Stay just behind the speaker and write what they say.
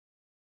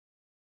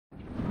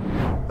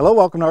Hello,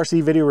 welcome to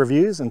RC Video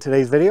Reviews. In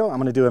today's video, I'm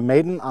going to do a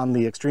Maiden on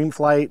the Extreme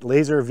Flight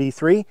Laser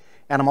V3,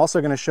 and I'm also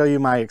going to show you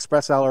my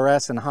Express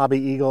LRS and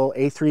Hobbyeagle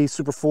A3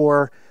 Super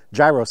 4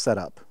 gyro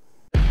setup.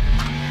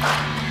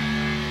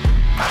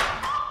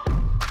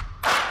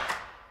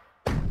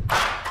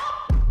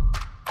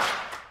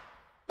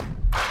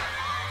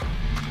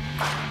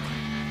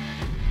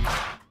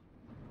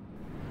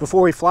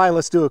 Before we fly,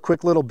 let's do a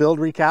quick little build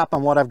recap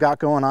on what I've got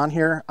going on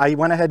here. I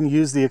went ahead and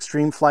used the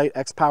Extreme Flight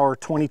X-Power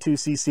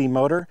 22cc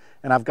motor,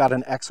 and I've got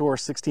an XOR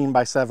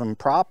 16x7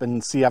 prop,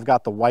 and see I've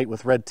got the white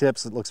with red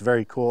tips. It looks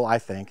very cool, I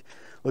think.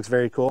 Looks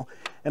very cool.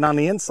 And on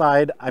the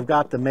inside, I've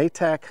got the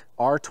Maiden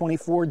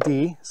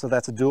R24D, so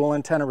that's a dual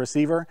antenna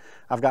receiver.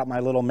 I've got my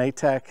little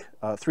Maiden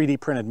 3D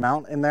printed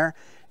mount in there,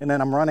 and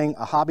then I'm running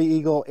a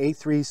Hobbyeagle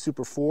A3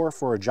 Super 4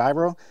 for a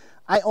gyro.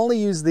 I only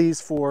use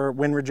these for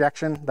wind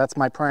rejection. That's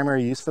my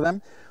primary use for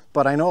them.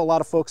 But I know a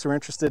lot of folks are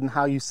interested in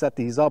how you set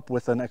these up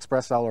with an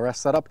Express LRS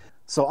setup.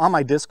 So on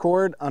my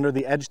Discord, under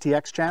the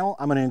EdgeTX channel,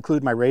 I'm going to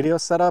include my radio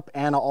setup,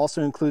 and I'll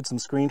also include some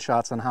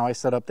screenshots on how I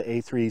set up the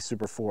A3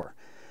 Super 4.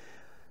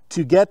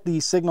 To get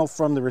the signal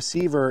from the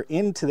receiver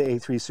into the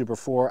A3 Super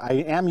 4, I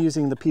am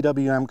using the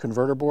PWM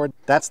converter board.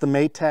 That's the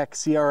Maiden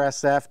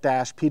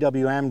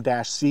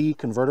CRSF-PWM-C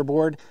converter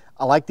board.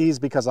 I like these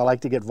because I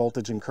like to get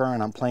voltage and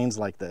current on planes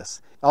like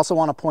this. I also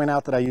want to point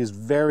out that I use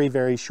very,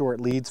 very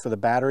short leads for the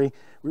battery.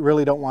 We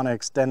really don't want to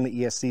extend the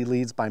ESC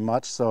leads by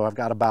much, so I've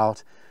got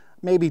about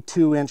maybe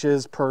 2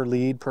 inches per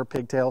lead per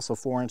pigtail, so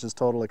 4 inches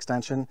total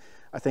extension.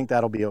 I think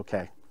that'll be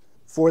okay.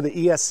 For the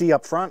ESC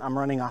up front, I'm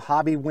running a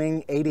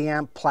Hobbywing 80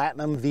 amp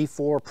Platinum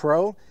V4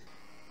 Pro.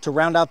 To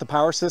round out the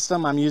power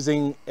system, I'm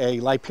using a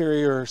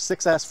Liperior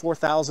 6S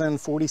 4000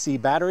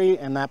 40C battery,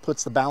 and that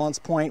puts the balance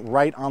point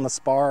right on the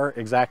spar,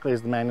 exactly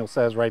as the manual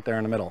says, right there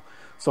in the middle.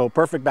 So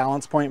perfect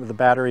balance point with the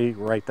battery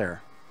right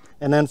there.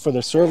 And then for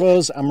the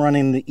servos, I'm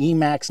running the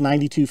Emax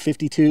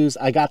 9252s.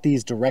 I got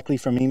these directly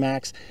from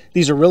Emax.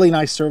 These are really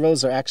nice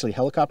servos. They're actually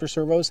helicopter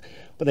servos,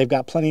 but they've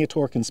got plenty of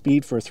torque and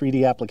speed for a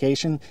 3D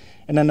application.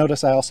 And then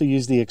notice I also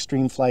use the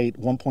Extreme Flight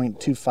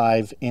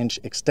 1.25 inch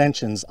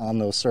extensions on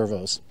those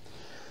servos.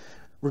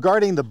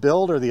 Regarding the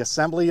build or the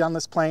assembly on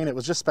this plane, it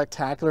was just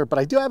spectacular, but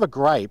I do have a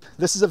gripe.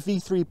 This is a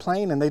V3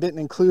 plane, and they didn't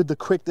include the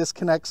quick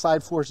disconnect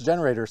side force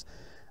generators.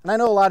 And I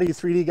know a lot of you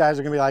 3D guys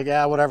are gonna be like,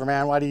 yeah, whatever,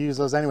 man, why do you use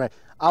those anyway?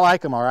 I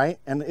like them, all right?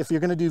 And if you're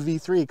gonna do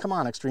V3, come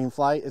on, Extreme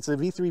Flight, it's a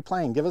V3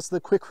 plane. Give us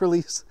the quick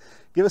release,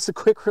 give us the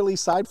quick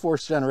release side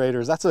force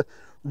generators. That's a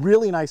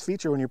really nice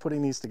feature when you're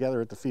putting these together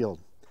at the field.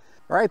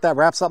 All right, that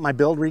wraps up my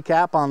build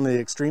recap on the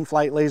Extreme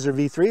Flight Laser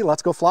V3.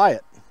 Let's go fly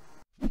it.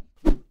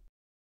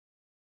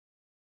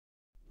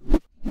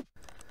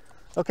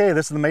 Okay,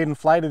 this is the maiden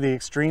flight of the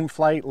Extreme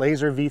Flight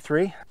Laser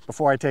V3.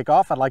 Before I take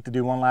off, I'd like to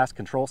do one last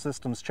control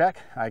systems check.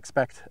 I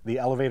expect the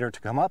elevator to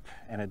come up,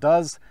 and it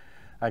does.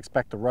 I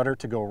expect the rudder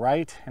to go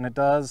right, and it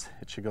does.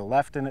 It should go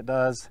left, and it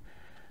does.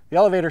 The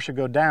elevator should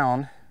go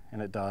down,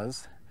 and it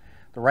does.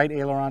 The right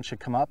aileron should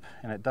come up,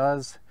 and it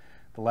does.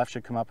 The left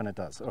should come up, and it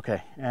does.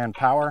 Okay, and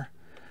power,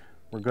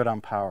 we're good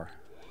on power.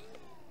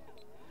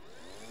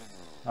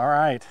 All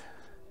right,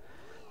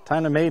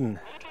 time to maiden.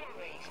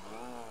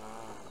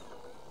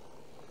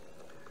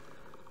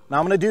 Now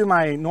I'm going to do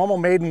my normal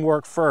maiden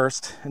work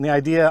first, and the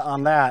idea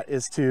on that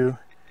is to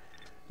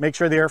make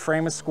sure the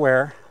airframe is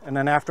square, and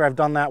then after I've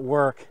done that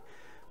work,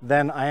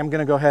 then I am going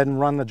to go ahead and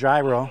run the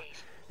gyro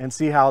and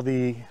see how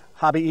the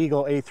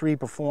Hobbyeagle A3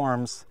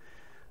 performs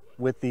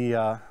with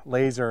the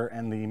laser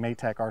and the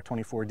Maiden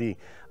R24D.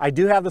 I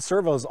do have the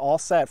servos all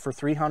set for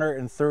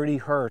 330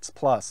 Hertz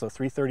plus, so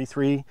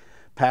 333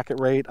 packet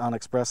rate on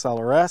Express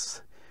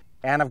LRS.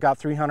 And I've got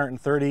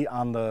 330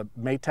 on the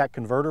Maiden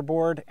converter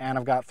board, and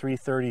I've got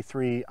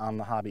 333 on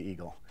the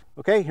Hobbyeagle.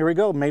 Okay, here we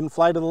go, maiden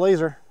flight of the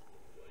laser.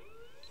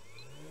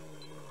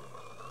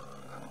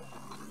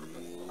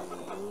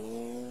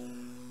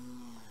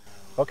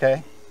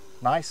 Okay,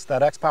 nice,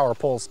 that X-Power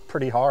pulls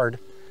pretty hard.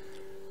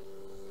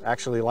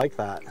 Actually like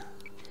that.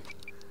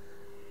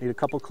 Need a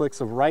couple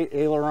clicks of right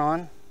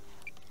aileron.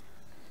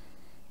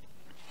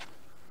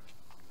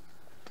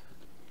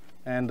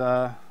 And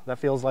that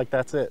feels like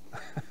that's it.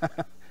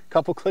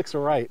 Couple clicks are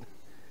right.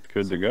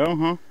 Good to go,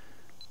 huh?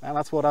 Man,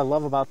 that's what I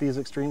love about these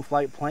Extreme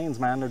Flight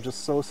planes, man. They're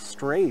just so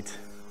straight.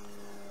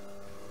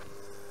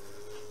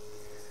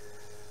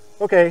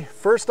 Okay,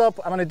 first up,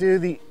 I'm gonna do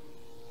the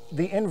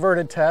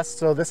inverted test.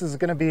 So this is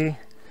gonna be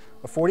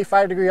a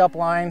 45-degree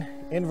upline,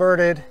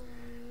 inverted,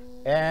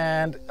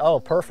 and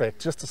oh,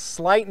 perfect. Just a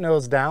slight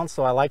nose down,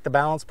 so I like the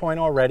balance point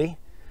already.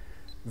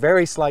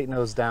 Very slight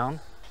nose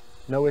down,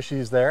 no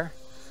issues there.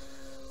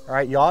 All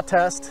right, yaw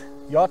test.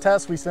 Yaw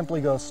test, we simply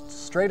go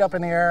straight up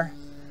in the air,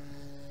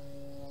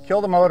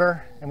 kill the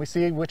motor, and we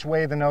see which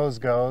way the nose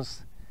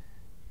goes.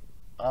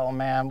 Oh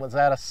man, was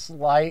that a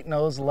slight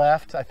nose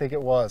left? I think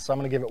it was. So I'm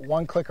gonna give it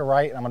one click of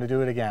right, and I'm gonna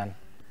do it again.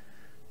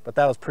 But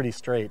that was pretty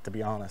straight, to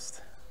be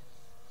honest.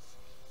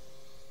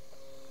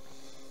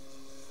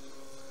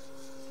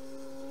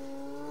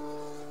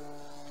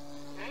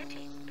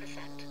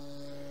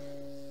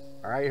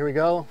 All right, here we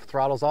go.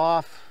 Throttle's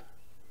off.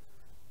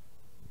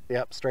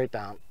 Yep, straight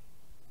down.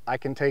 I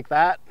can take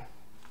that.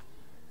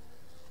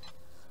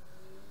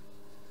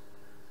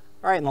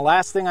 All right, and the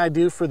last thing I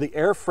do for the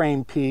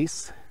airframe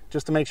piece,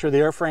 just to make sure the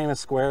airframe is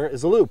square,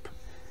 is a loop.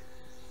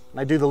 And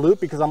I do the loop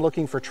because I'm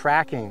looking for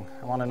tracking.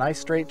 I want a nice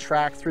straight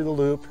track through the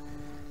loop,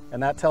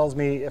 and that tells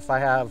me if I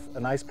have a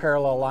nice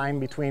parallel line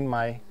between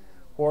my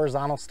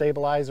horizontal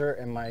stabilizer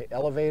and my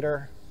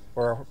elevator,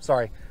 or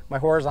sorry, my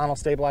horizontal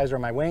stabilizer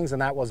and my wings,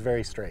 and that was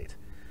very straight.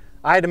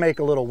 I had to make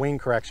a little wing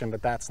correction,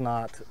 but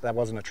that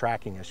wasn't a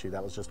tracking issue,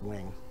 that was just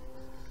wing.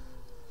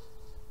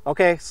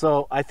 Okay,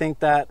 so I think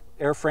that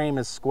airframe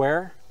is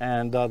square,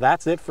 and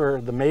that's it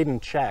for the Maiden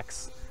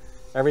checks.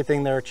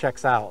 Everything there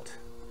checks out.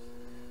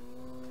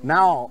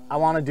 Now I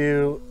want to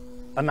do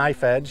a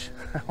knife edge.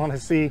 I want to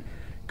see,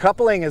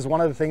 coupling is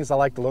one of the things I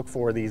like to look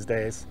for these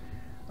days.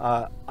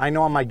 I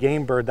know on my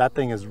Game Bird that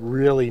thing is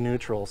really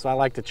neutral, so I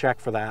like to check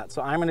for that.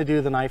 So I'm going to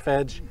do the knife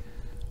edge.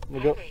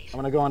 I'm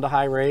going to go into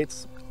high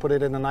rates, put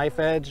it in the knife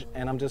edge,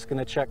 and I'm just going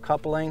to check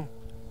coupling.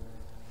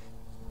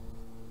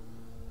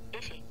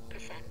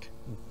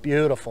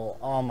 Beautiful.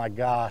 Oh my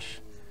gosh.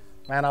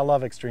 Man, I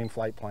love extreme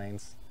flight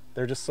planes.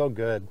 They're just so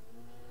good.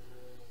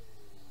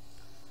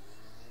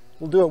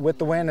 We'll do it with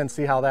the wind and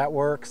see how that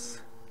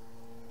works.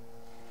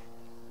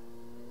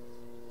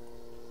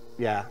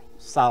 Yeah,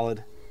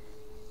 solid.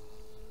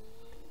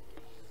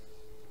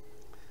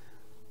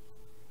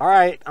 All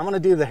right, I'm gonna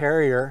do the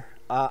Harrier.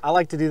 I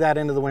like to do that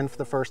into the wind for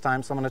the first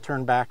time, so I'm gonna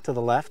turn back to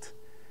the left.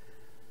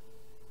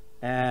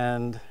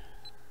 And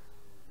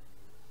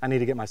I need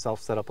to get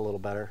myself set up a little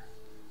better.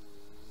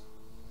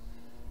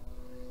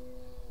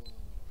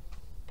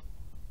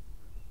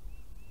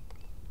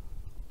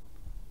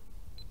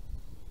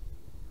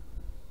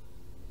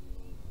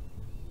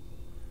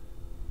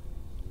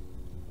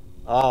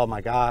 Oh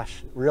my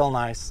gosh, real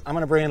nice. I'm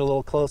gonna bring it a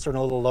little closer and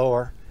a little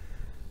lower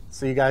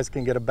so you guys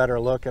can get a better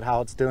look at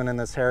how it's doing in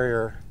this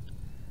Harrier.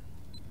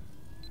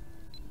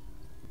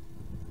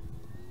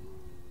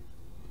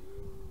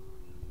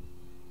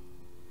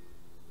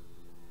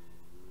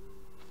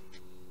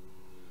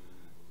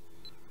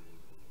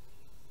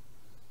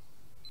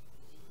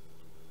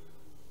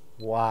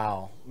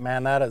 Wow,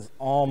 man, that is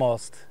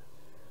almost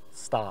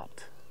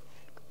stopped.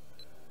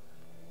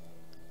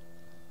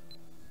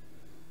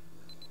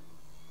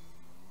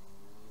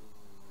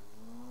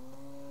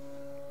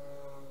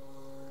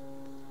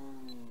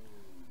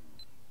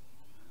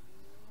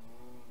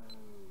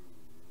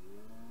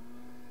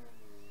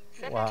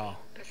 Wow,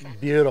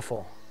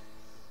 beautiful.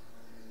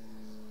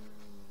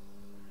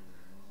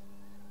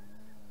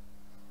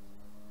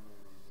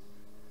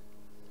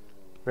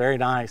 Very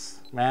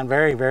nice, man,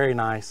 very, very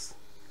nice.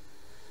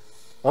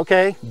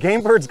 Okay,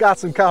 Game Bird's got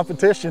some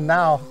competition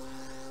now.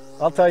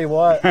 I'll tell you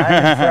what,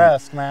 I'm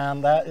impressed,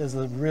 man. That is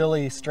a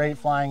really straight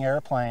flying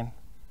airplane.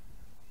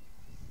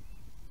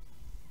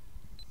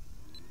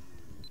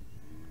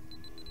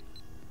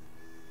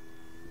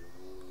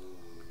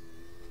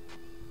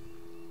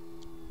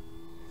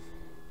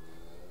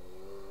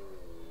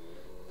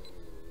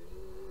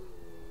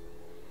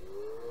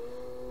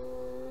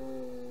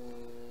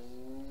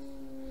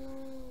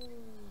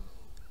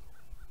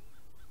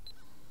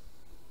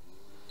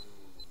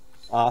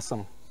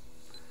 Awesome.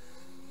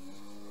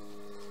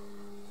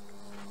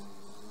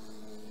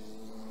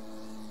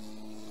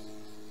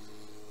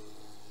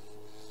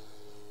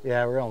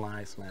 Yeah, real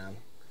nice, man.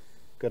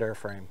 Good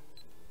airframe.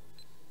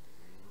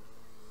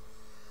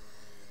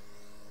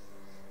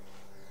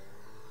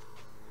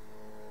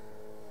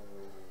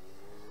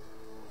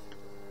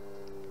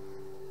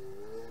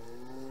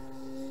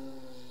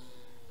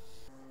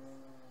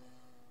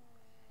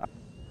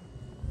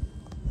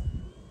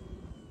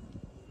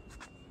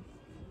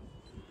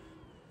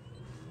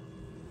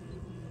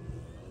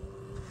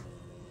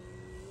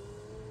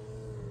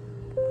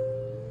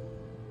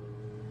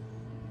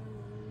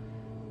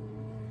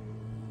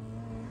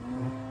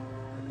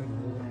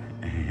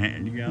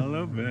 You got a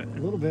little bit. A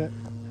little bit.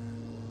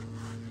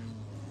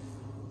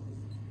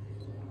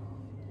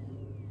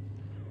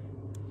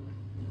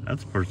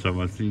 That's the first time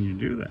I've seen you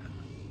do that.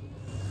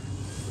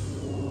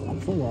 I'm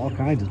full of all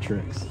kinds of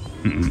tricks.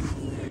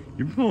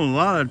 You're pulling a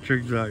lot of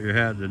tricks out your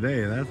hat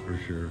today, that's for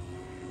sure.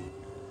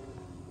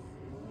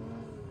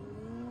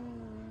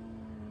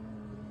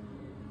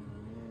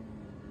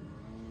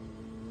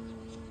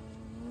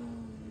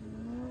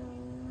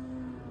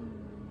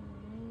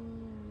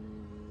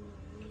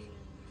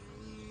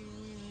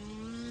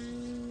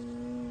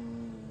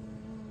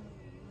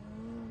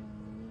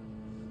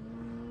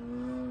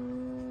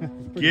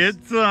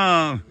 Get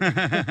some.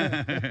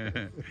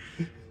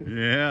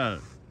 Yeah.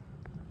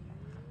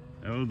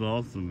 That was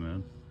awesome,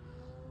 man.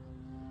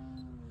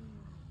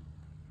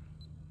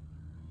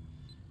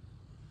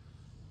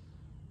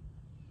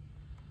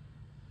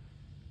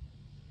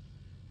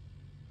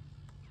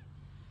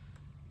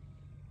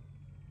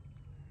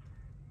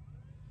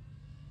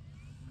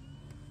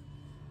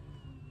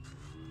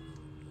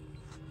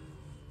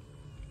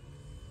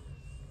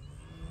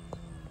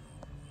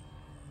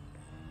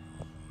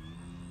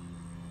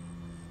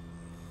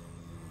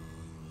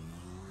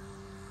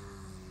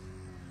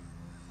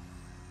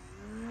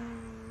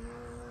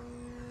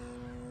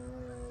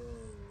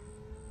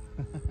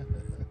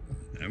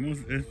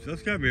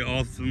 That's gotta be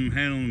awesome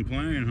handling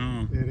plane,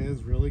 huh? It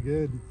is really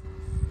good.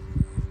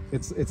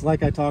 It's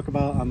like I talk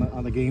about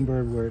on the Game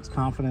Bird, where it's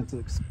confidence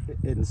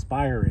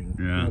inspiring.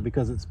 Yeah. You know,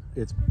 because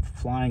it's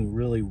flying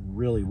really,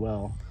 really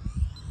well.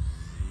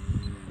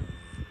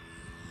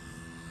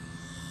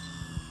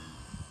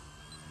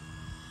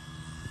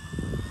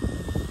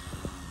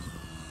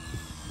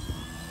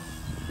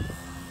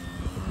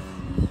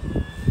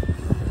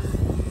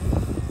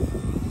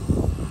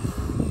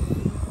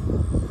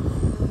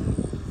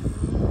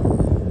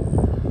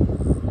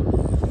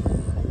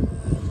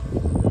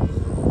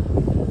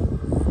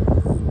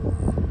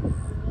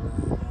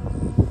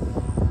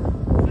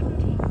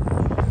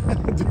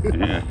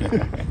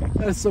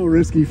 That's so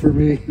risky for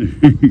me.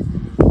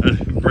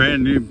 That's a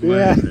brand new plane.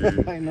 Yeah,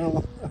 dude. I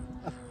know.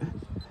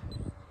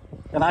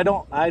 And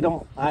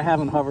I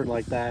haven't hovered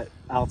like that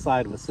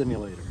outside of a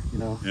simulator, you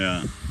know?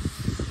 Yeah.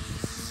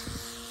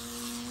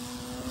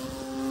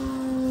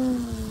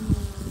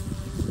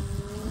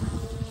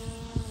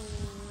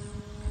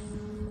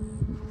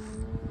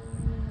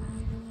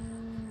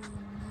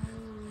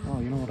 Oh,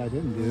 you know what I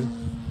didn't do?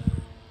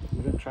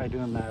 We didn't try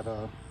doing that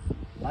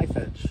knife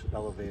edge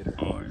elevator.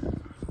 Oh, yeah.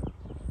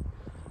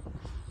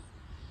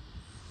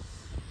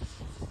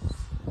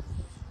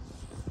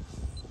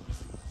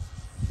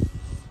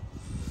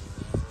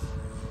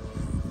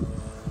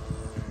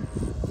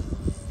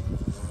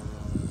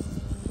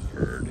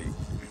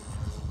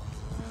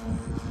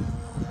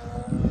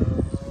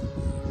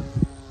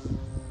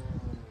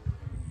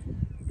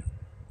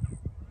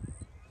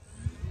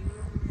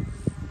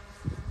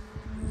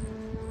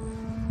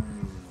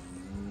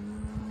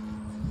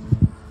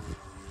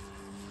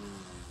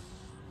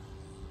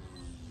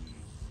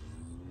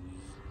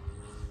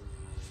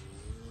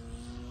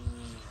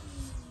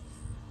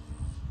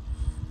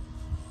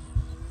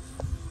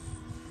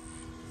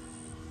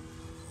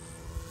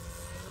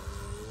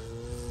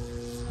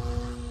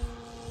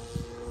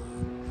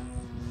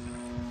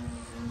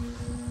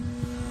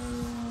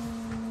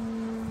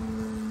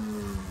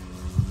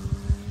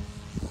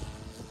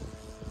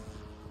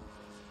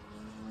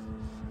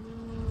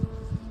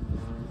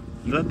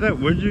 Is that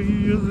widget you're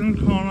using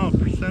calling out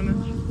percentage?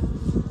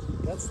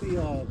 That's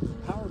the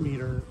power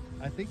meter.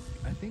 I think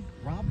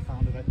Rob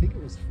found it. I think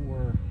it was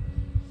for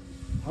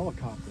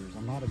helicopters.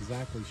 I'm not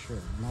exactly sure.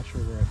 I'm not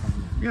sure where I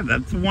found it. Yeah,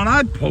 that's the one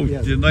I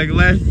posted Yeah. like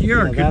last year.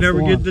 Yeah, I could that's never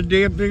the get one. the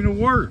damn thing to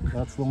work.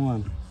 That's the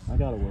one. I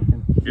got it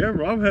working. Yeah,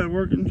 Rob had it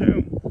working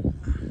too.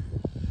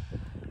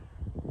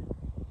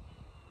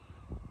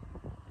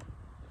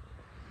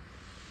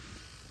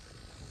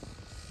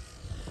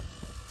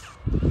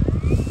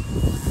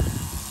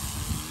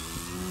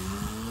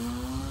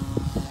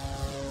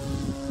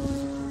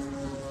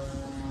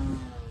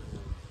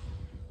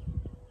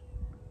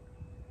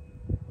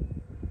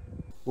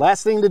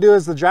 Last thing to do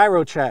is the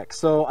gyro check.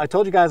 So I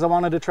told you guys I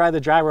wanted to try the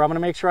gyro. I'm gonna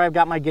make sure I've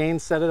got my gain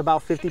set at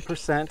about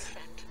 50%.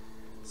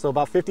 So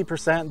about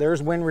 50%,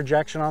 there's wind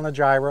rejection on the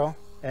gyro,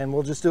 and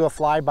we'll just do a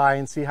flyby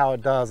and see how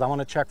it does. I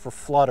wanna check for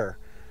flutter.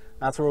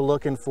 That's what we're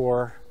looking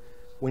for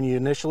when you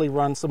initially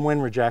run some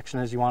wind rejection,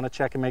 is you wanna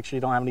check and make sure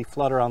you don't have any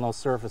flutter on those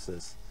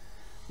surfaces.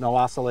 No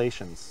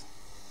oscillations.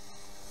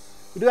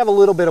 We do have a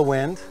little bit of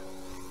wind.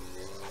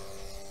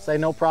 Say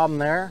no problem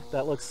there.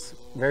 That looks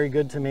very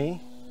good to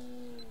me.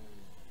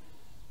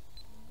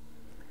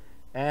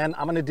 And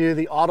I'm gonna do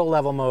the auto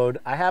level mode.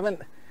 I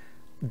haven't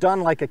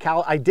done like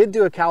I did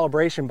do a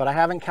calibration, but I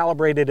haven't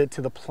calibrated it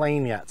to the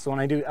plane yet. So when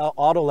I do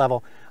auto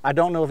level, I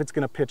don't know if it's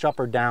gonna pitch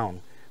up or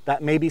down.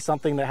 That may be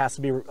something that has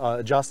to be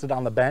adjusted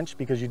on the bench,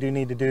 because you do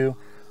need to do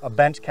a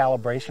bench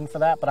calibration for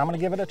that, but I'm gonna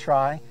give it a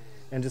try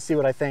and just see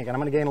what I think. And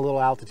I'm gonna gain a little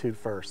altitude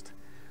first.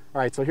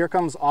 All right, so here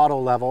comes auto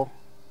level.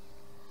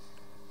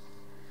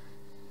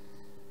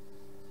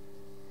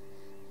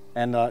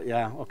 And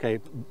yeah, okay,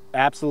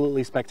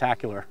 absolutely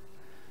spectacular.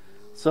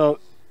 So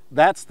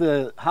that's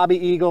the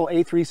Hobbyeagle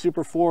A3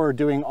 Super 4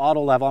 doing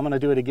auto level. I'm gonna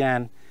do it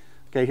again.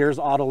 Okay, here's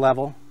auto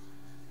level.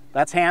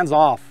 That's hands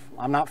off.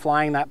 I'm not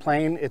flying that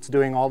plane. It's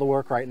doing all the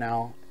work right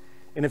now.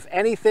 And if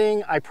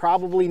anything, I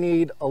probably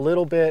need a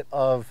little bit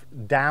of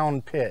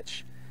down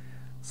pitch.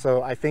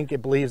 So I think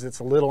it believes it's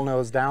a little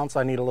nose down, so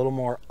I need a little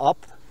more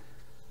up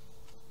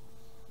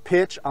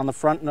pitch on the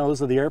front nose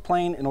of the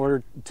airplane in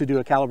order to do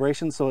a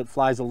calibration so it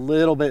flies a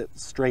little bit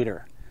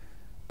straighter.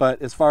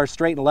 But as far as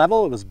straight and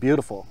level, it was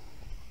beautiful.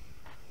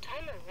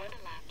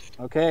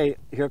 Okay,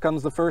 here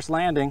comes the first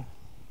landing.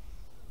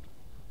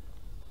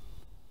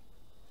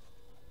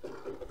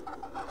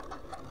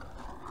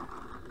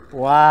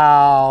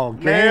 Wow,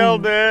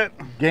 Nailed it.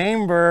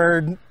 Game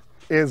Bird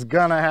is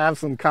gonna have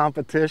some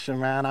competition,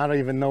 man. I don't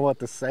even know what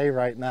to say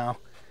right now.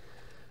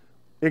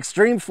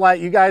 Extreme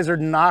Flight, you guys are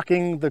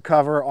knocking the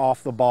cover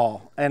off the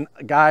ball. And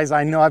guys,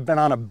 I know I've been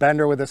on a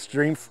bender with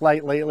Extreme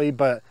Flight lately,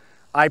 but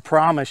I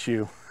promise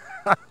you,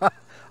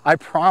 I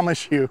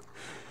promise you,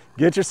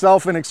 get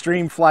yourself an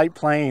Extreme Flight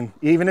plane.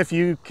 Even if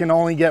you can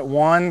only get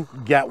one,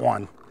 get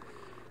one.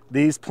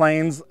 These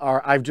planes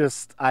are,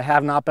 I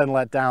have not been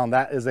let down.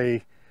 That is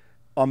a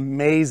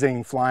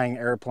amazing flying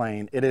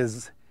airplane. It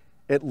is,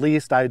 at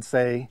least I'd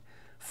say,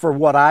 for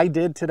what I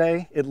did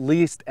today, at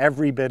least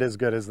every bit as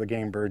good as the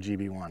Game Bird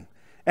GB1.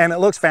 And it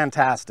looks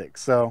fantastic.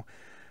 So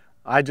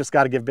I just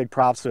got to give big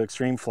props to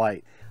Extreme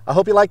Flight. I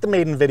hope you liked the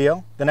Maiden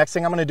video. The next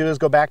thing I'm going to do is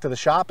go back to the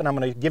shop and I'm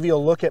going to give you a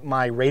look at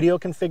my radio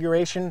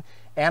configuration,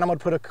 and I'm going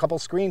to put a couple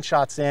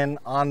screenshots in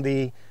on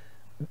the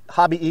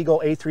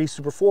Hobbyeagle A3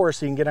 Super 4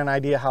 so you can get an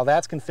idea how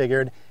that's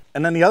configured.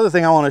 And then the other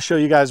thing I want to show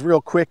you guys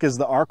real quick is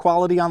the R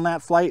quality on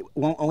that flight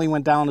only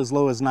went down as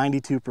low as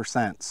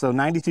 92%. So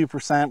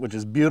 92%, which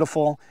is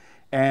beautiful,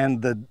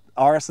 and the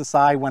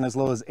RSSI went as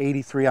low as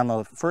 83 on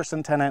the first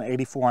antenna and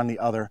 84 on the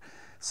other.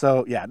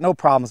 So yeah, no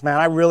problems, man.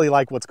 I really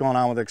like what's going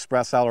on with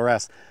Express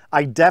LRS.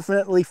 I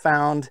definitely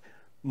found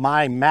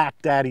my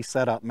Mac Daddy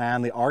setup,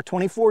 man. The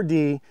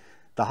R24D,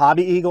 the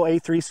Hobbyeagle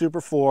A3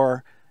 Super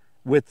 4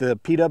 with the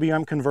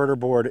PWM converter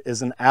board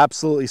is an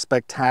absolutely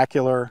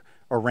spectacular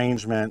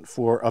arrangement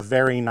for a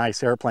very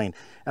nice airplane.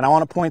 And I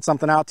want to point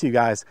something out to you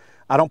guys.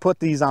 I don't put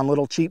these on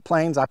little cheap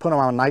planes. I put them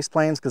on nice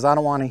planes because I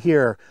don't want to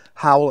hear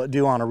how will it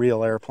do on a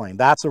real airplane.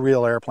 That's a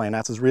real airplane.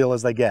 That's as real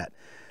as they get.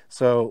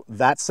 So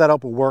that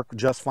setup will work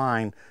just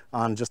fine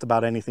on just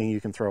about anything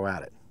you can throw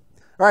at it.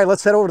 All right,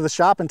 let's head over to the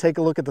shop and take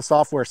a look at the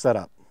software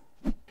setup.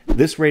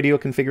 This radio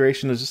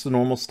configuration is just the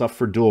normal stuff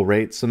for dual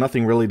rate, so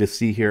nothing really to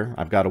see here.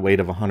 I've got a weight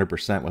of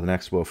 100% with an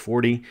Expo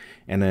 40,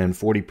 and then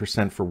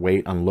 40% for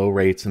weight on low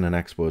rates and an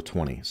Expo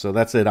 20. So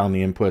that's it on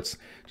the inputs,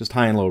 just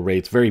high and low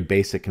rates, very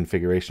basic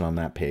configuration on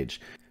that page.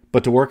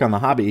 But to work on the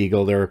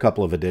Hobbyeagle, there are a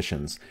couple of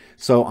additions.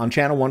 So on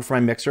channel 1 for my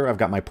mixer, I've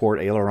got my port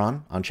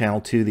aileron. On channel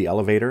 2, the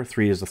elevator,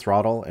 3 is the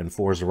throttle, and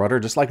 4 is the rudder,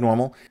 just like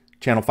normal.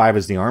 Channel 5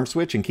 is the arm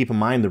switch, and keep in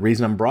mind the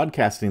reason I'm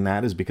broadcasting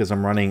that is because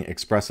I'm running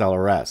Express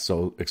LRS.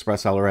 So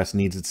Express LRS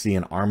needs to see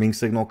an arming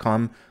signal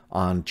come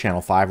on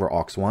channel 5 or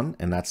aux 1,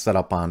 and that's set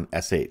up on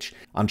SH.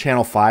 On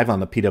channel 5 on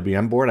the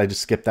PWM board, I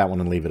just skip that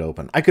one and leave it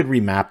open. I could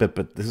remap it,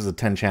 but this is a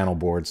 10-channel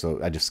board, so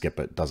I just skip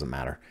it. Doesn't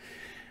matter.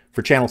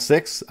 For channel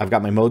 6, I've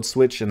got my mode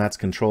switch, and that's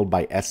controlled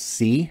by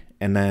SC.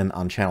 And then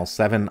on channel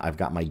 7, I've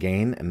got my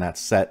gain, and that's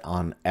set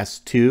on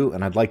S2.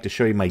 And I'd like to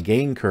show you my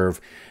gain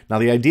curve. Now,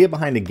 the idea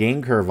behind a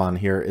gain curve on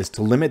here is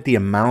to limit the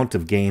amount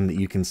of gain that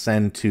you can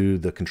send to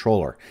the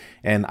controller.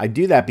 And I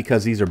do that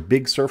because these are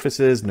big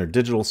surfaces and they're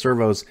digital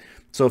servos.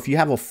 So if you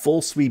have a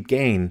full sweep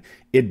gain,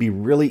 it'd be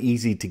really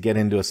easy to get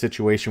into a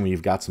situation where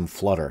you've got some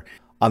flutter.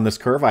 On this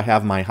curve, I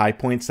have my high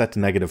point set to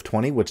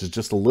 -20, which is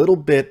just a little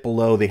bit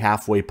below the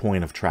halfway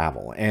point of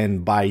travel.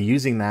 And by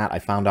using that, I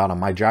found out on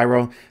my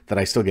gyro that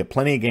I still get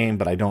plenty of gain,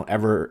 but I don't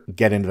ever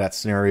get into that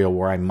scenario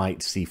where I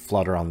might see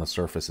flutter on the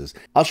surfaces.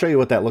 I'll show you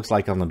what that looks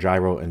like on the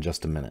gyro in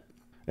just a minute.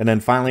 And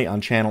then finally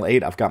on channel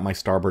 8, I've got my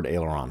starboard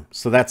aileron.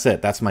 So that's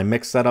it. That's my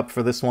mix setup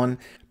for this one.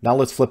 Now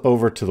let's flip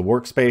over to the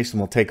workspace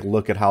and we'll take a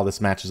look at how this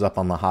matches up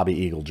on the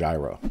Hobbyeagle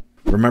gyro.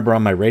 Remember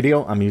on my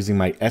radio, I'm using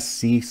my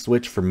SC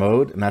switch for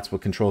mode, and that's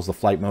what controls the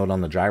flight mode on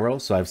the gyro.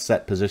 So I've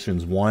set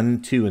positions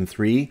 1, 2, and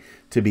 3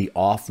 to be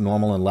off,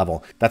 normal, and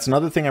level. That's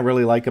another thing I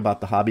really like about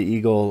the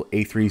Hobbyeagle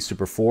A3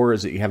 Super 4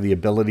 is that you have the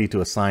ability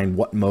to assign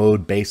what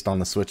mode based on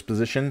the switch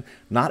position.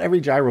 Not every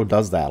gyro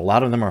does that. A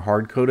lot of them are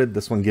hard-coded.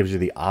 This one gives you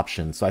the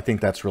option, so I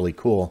think that's really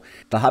cool.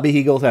 The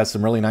Hobbyeagle has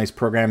some really nice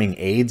programming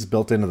aids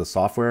built into the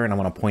software, and I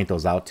want to point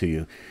those out to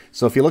you.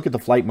 So if you look at the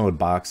flight mode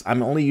box,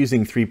 I'm only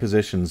using 3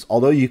 positions,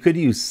 although you could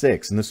use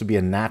 6, and this would be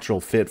a natural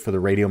fit for the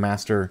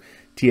Radiomaster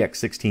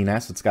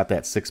TX16S. It's got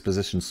that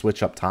 6-position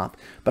switch up top,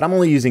 but I'm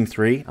only using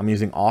 3. I'm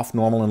using off,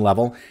 normal, and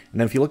level.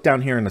 And then if you look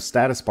down here in the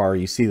status bar,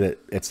 you see that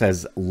it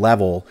says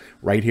level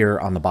right here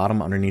on the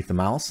bottom underneath the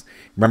mouse.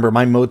 Remember,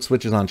 my mode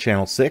switch is on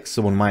channel 6,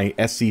 so when my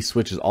SC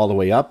switch is all the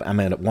way up, I'm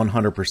at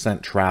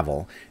 100%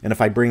 travel. And if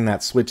I bring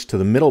that switch to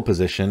the middle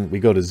position, we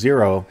go to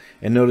 0,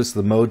 and notice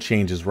the mode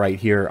changes right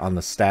here on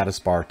the status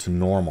bar to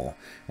normal.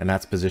 And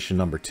that's position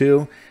number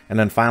 2. And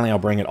then finally, I'll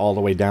bring it all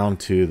the way down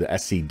to the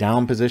SC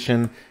down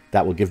position.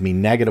 That will give me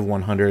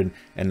 -100,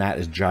 and that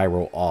is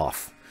gyro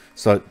off.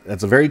 So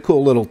that's a very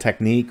cool little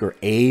technique or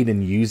aid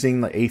in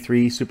using the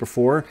A3 Super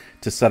 4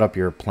 to set up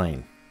your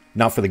plane.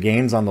 Now for the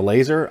gains on the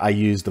laser, I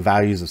used the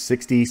values of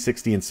 60,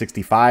 60, and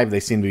 65. They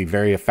seem to be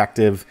very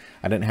effective.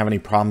 I didn't have any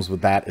problems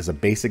with that as a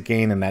basic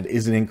gain, and that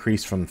is an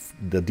increase from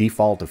the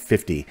default of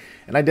 50.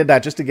 And I did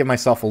that just to give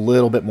myself a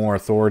little bit more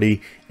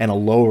authority and a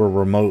lower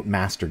remote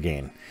master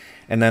gain.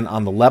 And then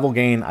on the level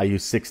gain, I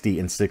use 60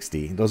 and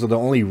 60. Those are the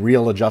only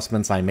real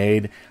adjustments I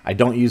made. I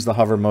don't use the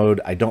hover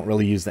mode, I don't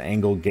really use the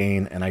angle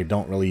gain, and I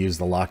don't really use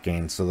the lock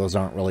gain, so those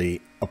aren't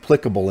really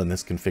applicable in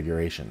this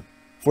configuration.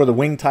 For the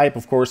wing type,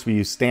 of course, we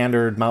use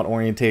standard mount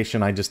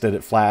orientation. I just did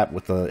it flat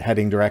with the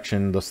heading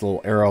direction, this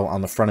little arrow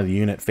on the front of the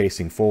unit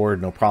facing forward,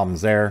 no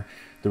problems there.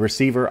 The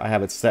receiver, I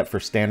have it set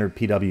for standard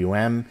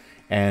PWM,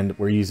 and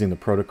we're using the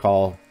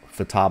protocol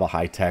Futaba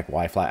High-Tech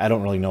Wi-Fi. I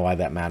don't really know why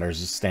that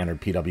matters, it's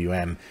standard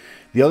PWM.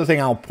 The other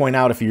thing I'll point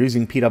out if you're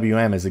using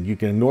PWM is that you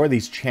can ignore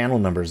these channel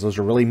numbers. Those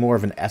are really more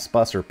of an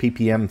S-bus or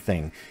PPM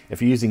thing.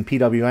 If you're using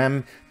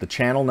PWM, the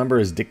channel number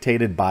is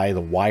dictated by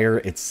the wire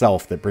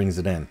itself that brings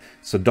it in.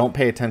 So don't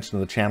pay attention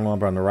to the channel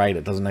number on the right.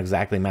 It doesn't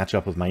exactly match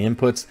up with my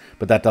inputs,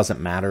 but that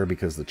doesn't matter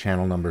because the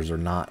channel numbers are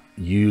not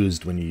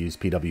used when you use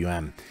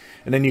PWM.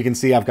 And then you can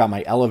see I've got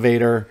my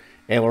elevator,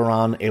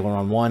 aileron,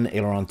 aileron 1,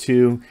 aileron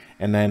 2,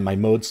 and then my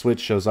mode switch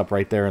shows up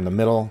right there in the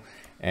middle.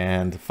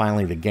 And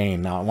finally the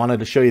gain. Now I wanted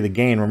to show you the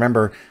gain.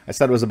 Remember, I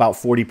said it was about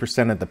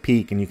 40% at the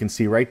peak, and you can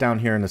see right down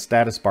here in the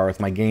status bar with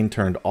my gain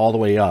turned all the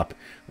way up.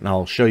 And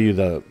I'll show you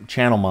the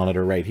channel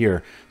monitor right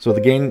here. So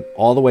with the gain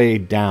all the way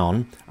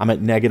down, I'm at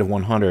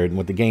 -100, and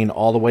with the gain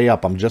all the way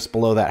up, I'm just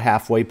below that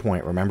halfway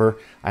point. Remember,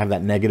 I have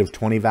that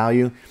 -20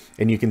 value,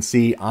 and you can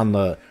see on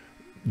the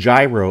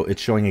gyro, it's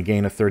showing a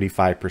gain of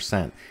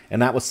 35%. And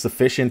that was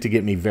sufficient to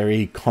get me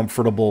very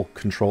comfortable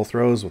control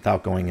throws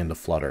without going into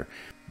flutter.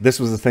 This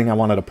was the thing I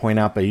wanted to point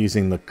out by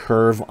using the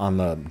curve on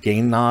the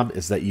gain knob,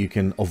 is that you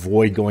can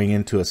avoid going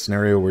into a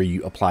scenario where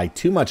you apply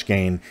too much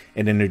gain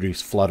and introduce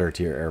flutter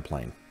to your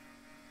airplane.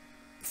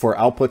 For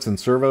outputs and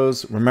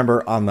servos,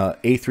 remember on the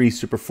A3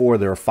 Super 4,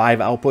 there are 5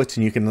 outputs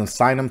and you can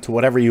assign them to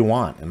whatever you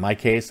want. In my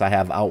case, I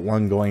have out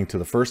 1 going to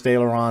the first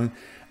aileron,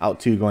 out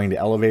 2 going to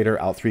elevator,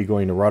 out 3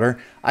 going to rudder.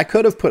 I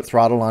could have put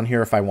throttle on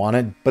here if I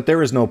wanted, but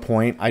there is no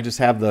point. I just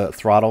have the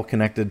throttle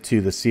connected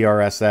to the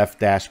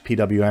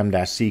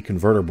CRSF-PWM-C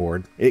converter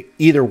board.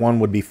 Either one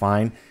would be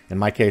fine. In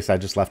my case, I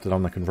just left it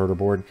on the converter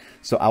board.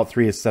 So out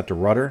 3 is set to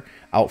rudder,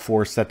 out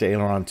 4 is set to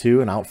aileron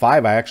 2, and out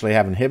 5 I actually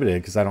have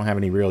inhibited because I don't have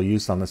any real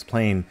use on this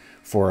plane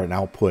for an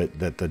output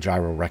that the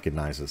gyro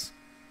recognizes.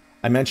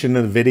 I mentioned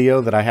in the video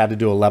that I had to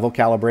do a level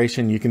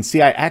calibration. You can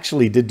see I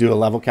actually did do a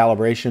level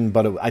calibration,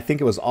 but I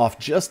think it was off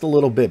just a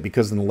little bit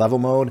because in the level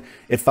mode,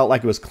 it felt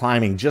like it was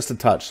climbing just a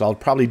touch. So I'll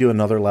probably do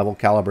another level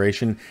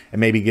calibration and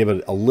maybe give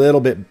it a little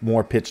bit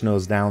more pitch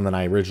nose down than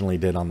I originally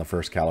did on the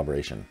first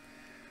calibration.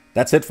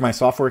 That's it for my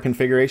software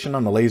configuration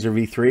on the Laser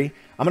V3.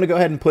 I'm going to go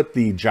ahead and put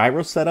the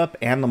gyro setup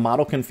and the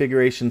model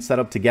configuration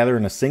setup together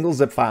in a single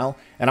zip file,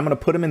 and I'm going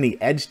to put them in the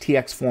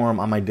EdgeTX forum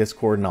on my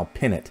Discord, and I'll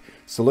pin it.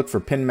 So look for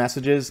pinned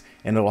messages,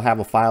 and it'll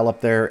have a file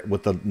up there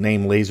with the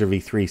name Laser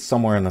V3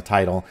 somewhere in the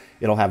title.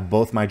 It'll have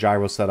both my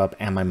gyro setup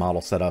and my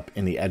model setup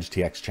in the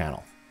EdgeTX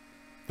channel.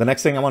 The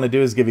next thing I want to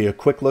do is give you a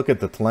quick look at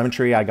the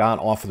telemetry I got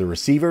off of the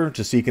receiver,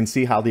 just so you can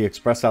see how the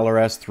Express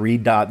LRS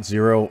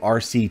 3.0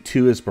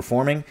 RC2 is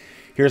performing.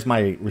 Here's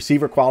my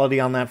receiver quality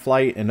on that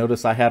flight, and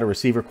notice I had a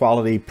receiver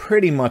quality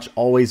pretty much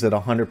always at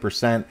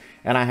 100%,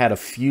 and I had a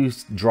few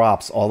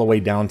drops all the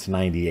way down to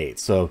 98.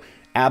 So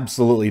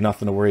absolutely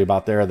nothing to worry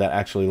about there. That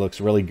actually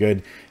looks really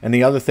good. And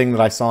the other thing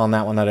that I saw on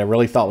that one that I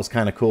really thought was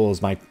kind of cool is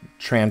my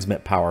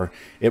transmit power.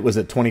 It was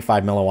at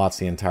 25 milliwatts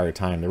the entire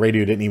time. The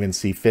radio didn't even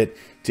see fit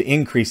to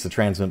increase the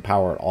transmit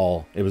power at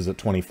all. It was at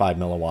 25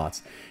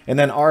 milliwatts. And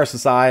then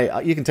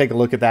RSSI, you can take a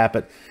look at that,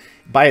 but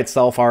by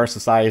itself,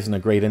 RSSI isn't a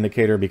great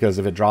indicator because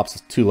if it drops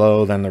too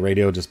low, then the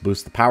radio just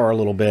boosts the power a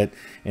little bit.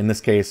 In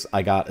this case,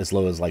 I got as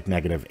low as like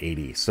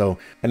 -80. So,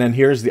 and then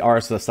here's the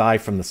RSSI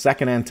from the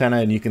second antenna,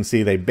 and you can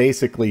see they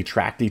basically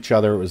tracked each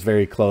other. It was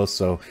very close.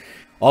 So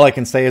all I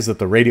can say is that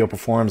the radio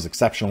performs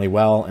exceptionally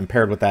well, and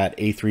paired with that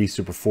A3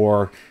 Super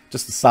 4,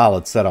 just a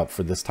solid setup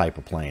for this type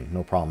of plane.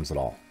 No problems at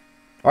all.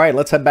 All right,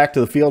 let's head back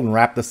to the field and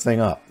wrap this thing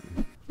up.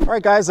 All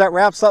right, guys, that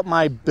wraps up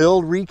my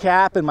build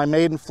recap and my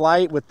maiden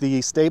flight with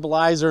the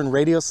stabilizer and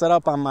radio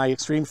setup on my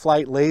Extreme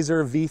Flight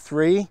Laser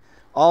V3.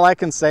 All I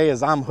can say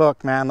is I'm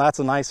hooked, man. That's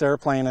a nice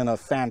airplane and a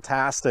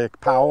fantastic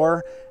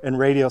power and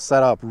radio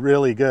setup,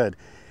 really good.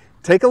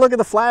 Take a look at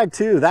the flag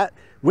too. That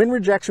wind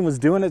rejection was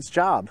doing its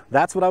job.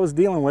 That's what I was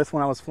dealing with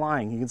when I was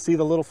flying. You can see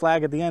the little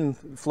flag at the end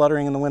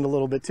fluttering in the wind a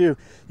little bit too.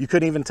 You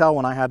couldn't even tell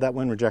when I had that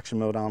wind rejection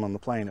mode on the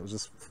plane. It was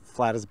just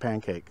flat as a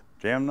pancake.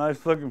 Damn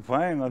nice looking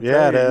plane.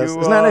 Yeah, it is.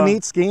 Isn't that a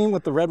neat scheme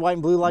with the red, white,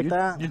 and blue like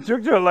that? You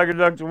took to it like a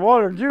duck to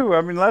water, too.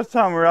 I mean, last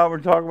time we were out, we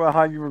were talking about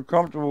how you were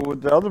comfortable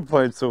with the other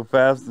planes so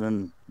fast,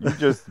 and you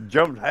just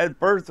jumped head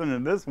first into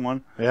this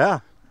one.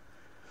 Yeah.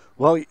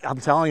 Well, I'm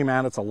telling you,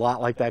 man, it's a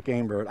lot like that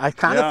game bird. I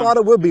kind of thought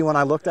it would be when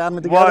I looked at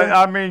them together. Well,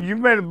 I mean, you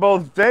made a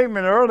bold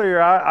statement earlier.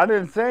 I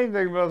didn't say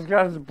anything, but I was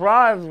kind of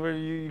surprised when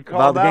you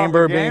called out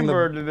the game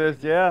bird to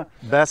this. Yeah.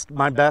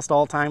 My best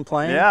all-time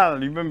plane. Yeah,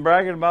 you've been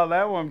bragging about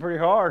that one pretty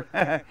hard.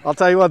 I'll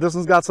tell you what, this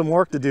one's got some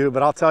work to do,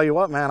 but I'll tell you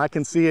what, man, I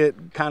can see it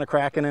kind of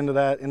cracking into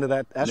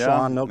that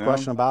echelon, no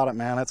question about it,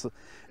 man.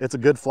 It's a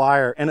good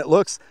flyer, and it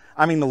looks,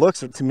 I mean, the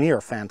looks to me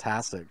are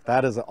fantastic.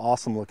 That is an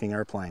awesome looking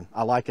airplane.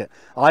 I like it.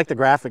 I like the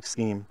graphics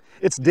scheme.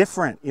 It's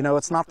different, you know,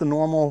 it's not the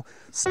normal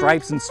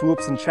stripes and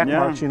swoops and check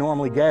marks you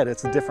normally get.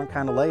 It's a different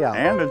kind of layout.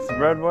 And it's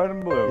red, white,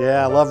 and blue.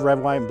 Yeah, I love red,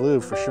 white, and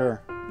blue for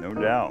sure. No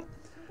doubt.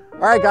 All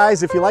right,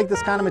 guys, if you like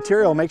this kind of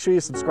material, make sure you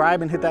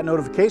subscribe and hit that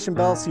notification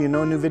bell so you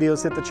know new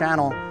videos hit the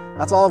channel.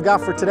 That's all I've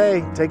got for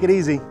today. Take it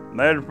easy.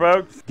 Later,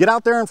 folks. Get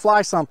out there and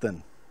fly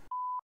something.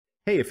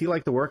 Hey, if you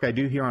like the work I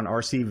do here on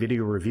RC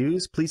Video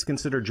Reviews, please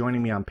consider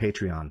joining me on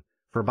Patreon.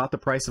 For about the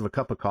price of a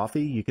cup of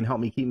coffee, you can help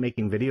me keep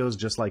making videos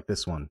just like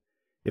this one.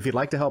 If you'd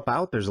like to help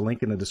out, there's a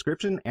link in the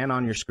description and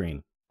on your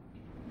screen.